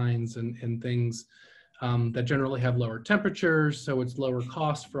salt mines and things that generally have lower temperatures, so it's lower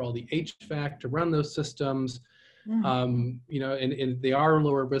cost for all the HVAC to run those systems. And they are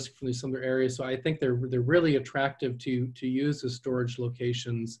lower risk from these other areas. So I think they're really attractive to use as storage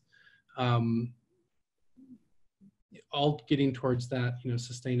locations. All getting towards that,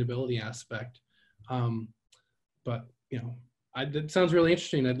 sustainability aspect. But, it sounds really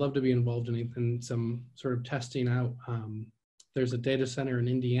interesting. I'd love to be involved in some sort of testing out. There's a data center in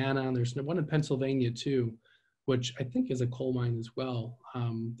Indiana, and there's one in Pennsylvania too, which I think is a coal mine as well,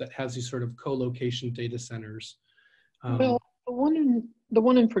 that has these sort of co-location data centers. Well, the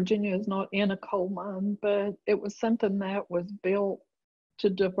one in Virginia is not in a coal mine, but it was something that was built to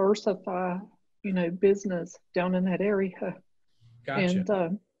diversify business down in that area. Gotcha.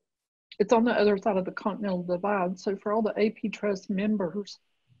 And it's on the other side of the Continental Divide. So for all the AP Trust members,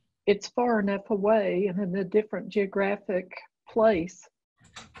 it's far enough away and in a different geographic place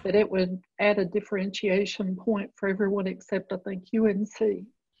that it would add a differentiation point for everyone except, I think, UNC.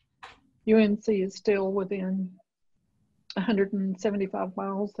 UNC is still within 175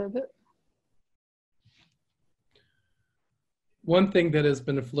 miles of it. One thing that has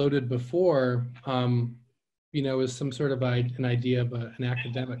been floated before, is some sort of an idea of an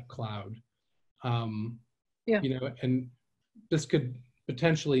academic cloud. Yeah. You know, and this could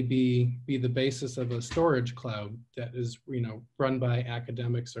potentially be the basis of a storage cloud that is, you know, run by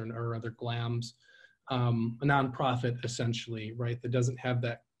academics or other GLAMs, a nonprofit essentially, right? That doesn't have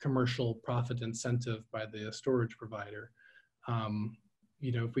that commercial profit incentive by the storage provider.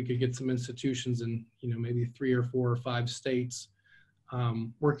 You know, if we could get some institutions in, you know, maybe 3 or 4 or 5 states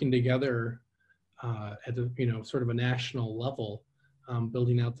working together at a, you know, sort of a national level,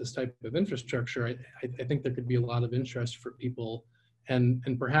 building out this type of infrastructure, I think there could be a lot of interest for people, and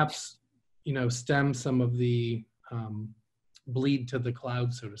perhaps, you know, stem some of the bleed to the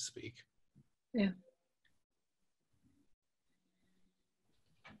cloud, so to speak. Yeah.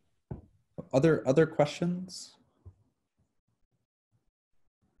 Other questions?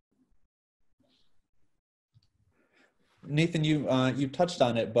 Nathan, you touched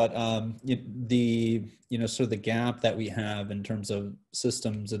on it, but sort of the gap that we have in terms of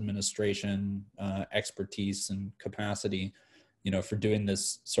systems administration, expertise, and capacity, you know, for doing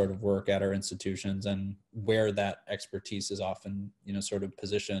this sort of work at our institutions, and where that expertise is often, you know, sort of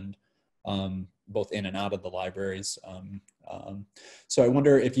positioned, both in and out of the libraries. So I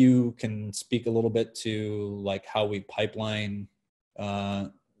wonder if you can speak a little bit to like how we pipeline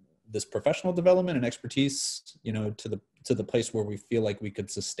this professional development and expertise, you know, to the place where we feel like we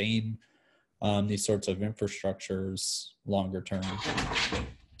could sustain these sorts of infrastructures longer term.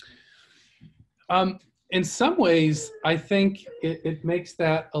 In some ways, I think it makes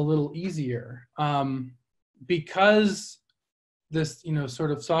that a little easier, because this, you know,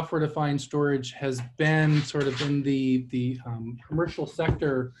 sort of software-defined storage has been sort of in the commercial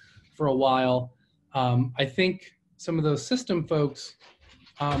sector for a while. I think some of those system folks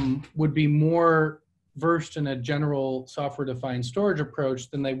would be more versed in a general software-defined storage approach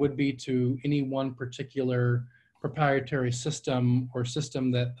than they would be to any one particular proprietary system or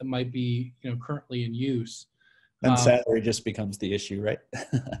system that might be, you know, currently in use. And salary just becomes the issue, right?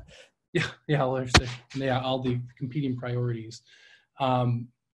 Yeah, all the competing priorities. You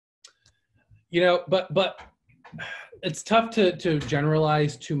know, but it's tough to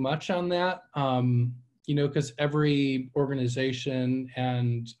generalize too much on that. You know, because every organization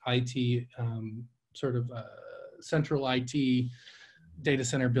and IT sort of central IT data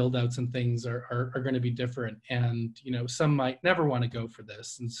center build-outs and things are going to be different, and you know, some might never want to go for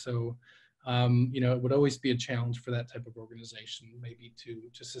this, and so you know, it would always be a challenge for that type of organization maybe to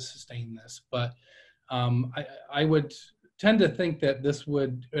sustain this. But I would tend to think that this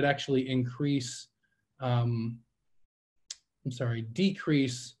would actually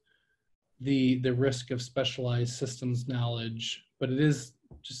decrease the risk of specialized systems knowledge, but it is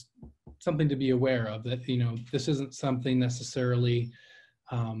just something to be aware of, that, you know, this isn't something necessarily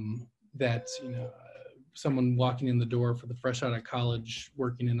that, you know, someone walking in the door for the fresh out of college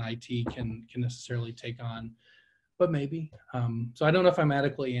working in IT can necessarily take on, but maybe. So I don't know if I'm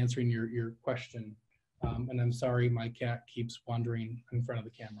adequately answering your question, and I'm sorry my cat keeps wandering in front of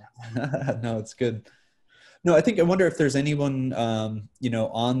the camera. No, it's good. No, I wonder if there's anyone, you know,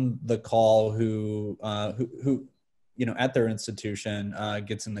 on the call who, you know, at their institution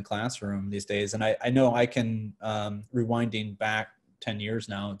gets in the classroom these days. And I know I can, rewinding back 10 years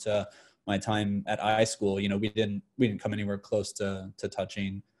now to my time at iSchool, you know, we didn't come anywhere close to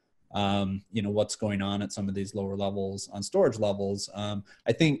touching, you know, what's going on at some of these lower levels on storage levels.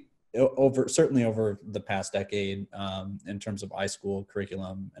 I think certainly over the past decade, in terms of iSchool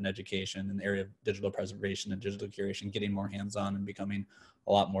curriculum and education in the area of digital preservation and digital curation, getting more hands-on and becoming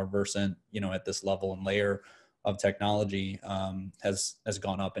a lot more versant, you know, at this level and layer of technology, has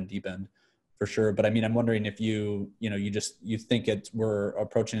gone up and deepened for sure. But I mean, I'm wondering if you think we're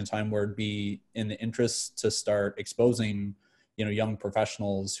approaching a time where it'd be in the interest to start exposing, you know, young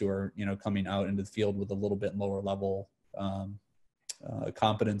professionals who are, you know, coming out into the field with a little bit lower level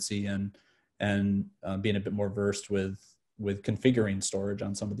competency and being a bit more versed with configuring storage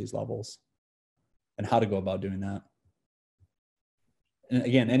on some of these levels and how to go about doing that. And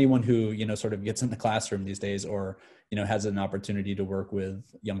again, anyone who, you know, sort of gets in the classroom these days, or, you know, has an opportunity to work with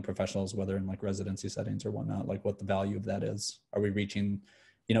young professionals, whether in like residency settings or whatnot, like what the value of that is. Are we reaching,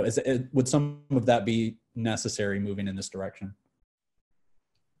 you know, would some of that be necessary moving in this direction?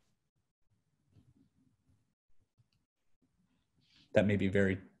 That may be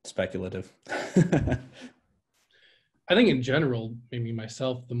very speculative. I think in general, maybe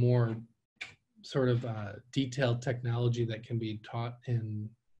myself, the more sort of detailed technology that can be taught in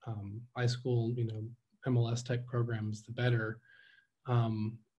iSchool, you know, MLS type programs, the better.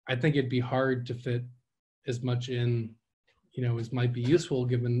 I think it'd be hard to fit as much in, you know, as might be useful,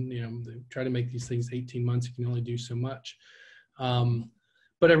 given, you know, they try to make these things 18 months, you can only do so much.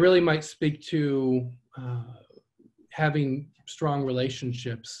 but it really might speak to having strong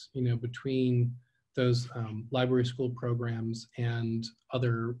relationships, between those library school programs and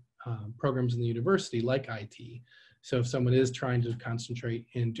other programs in the university like IT. So if someone is trying to concentrate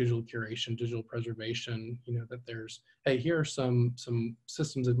in digital curation, digital preservation, that there's, hey, here are some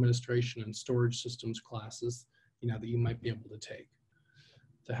systems administration and storage systems classes, that you might be able to take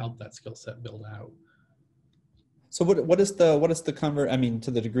to help that skill set build out. So what is the I mean,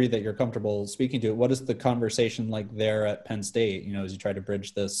 to the degree that you're comfortable speaking to it, what is the conversation like there at Penn State, as you try to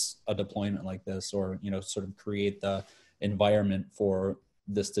bridge a deployment like this, or, sort of create the environment for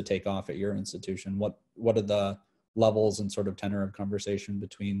this to take off at your institution? What are the levels and sort of tenor of conversation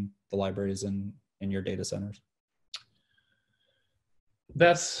between the libraries and your data centers?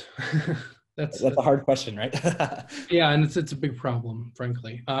 That's a hard question, right? Yeah, and it's a big problem,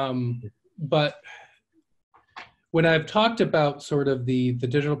 frankly. But when I've talked about sort of the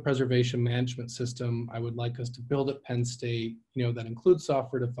digital preservation management system I would like us to build at Penn State, that includes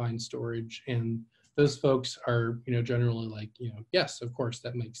software-defined storage, and those folks are, generally like, yes, of course,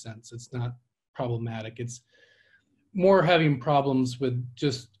 that makes sense. It's not problematic. It's more having problems with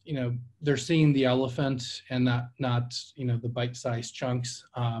just, they're seeing the elephant and not the bite-sized chunks.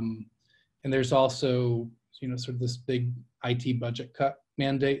 And there's also, sort of this big IT budget cut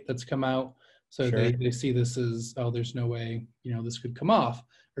mandate that's come out. So sure. they see this as, oh, there's no way, this could come off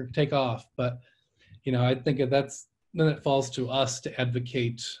or take off. But, I think then it falls to us to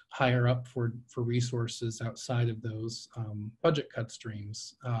advocate higher up for resources outside of those budget cut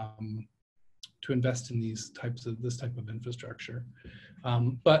streams to invest in this type of infrastructure.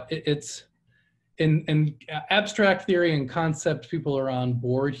 But it's in abstract theory and concept, people are on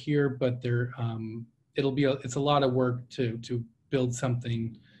board here, but it's a lot of work to build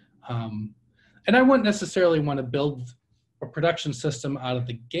something. And I wouldn't necessarily want to build a production system out of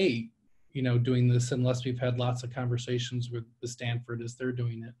the gate, doing this, unless we've had lots of conversations with the Stanford as they're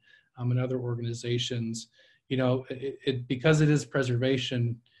doing it, and other organizations. Because it is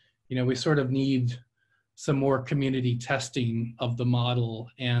preservation, we sort of need some more community testing of the model,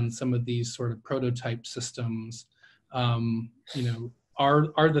 and some of these sort of prototype systems, are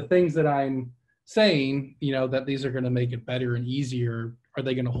the things that I'm saying, that these are going to make it better and easier, are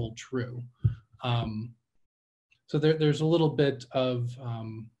they going to hold true? So there's a little bit of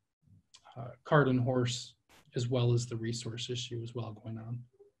cart and horse, as well as the resource issue as well going on.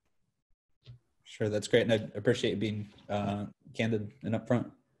 Sure, that's great. And I appreciate you being candid and upfront.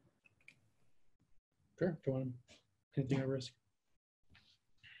 Sure, do you want anything at risk?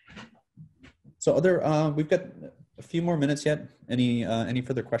 So we've got a few more minutes yet. Any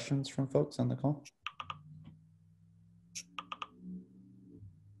further questions from folks on the call?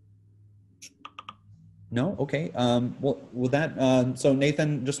 No? Okay. Well, with that, so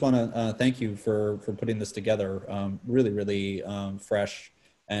Nathan, just want to thank you for putting this together. Really, really fresh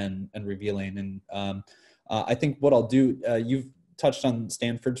and revealing. And I think what I'll do, you've touched on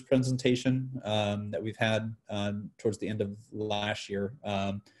Stanford's presentation that we've had towards the end of last year.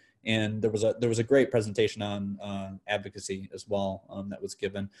 And there was a great presentation on advocacy as well that was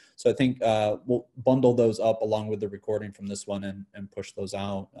given. So I think we'll bundle those up along with the recording from this one and push those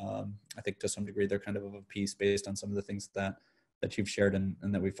out. I think to some degree they're kind of a piece based on some of the things that you've shared and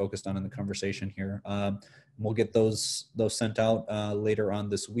that we focused on in the conversation here. We'll get those sent out later on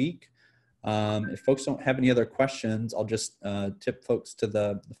this week. If folks don't have any other questions, I'll just tip folks to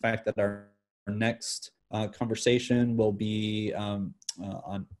the fact that our next conversation will be on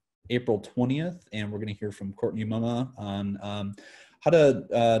April 20th, and we're going to hear from Courtney Mumma on how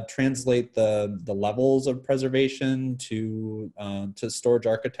to translate the levels of preservation to storage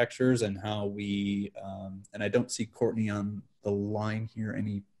architectures, and how we and I don't see Courtney on the line here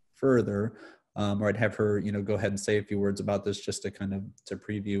any further, or I'd have her go ahead and say a few words about this just to kind of to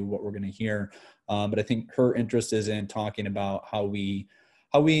preview what we're going to hear. But I think her interest is in talking about how we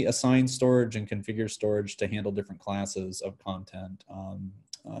assign storage and configure storage to handle different classes of content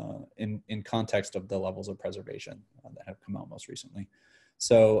in context of the levels of preservation that have come out most recently.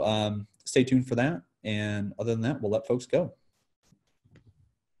 So stay tuned for that. And other than that, we'll let folks go.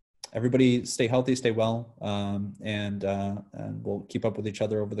 Everybody stay healthy, stay well, and we'll keep up with each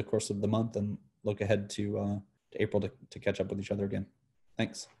other over the course of the month and look ahead to April to catch up with each other again.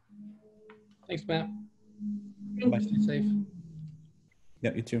 Thanks. Thanks, Matt. Bye. Stay safe.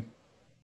 Yeah, you too.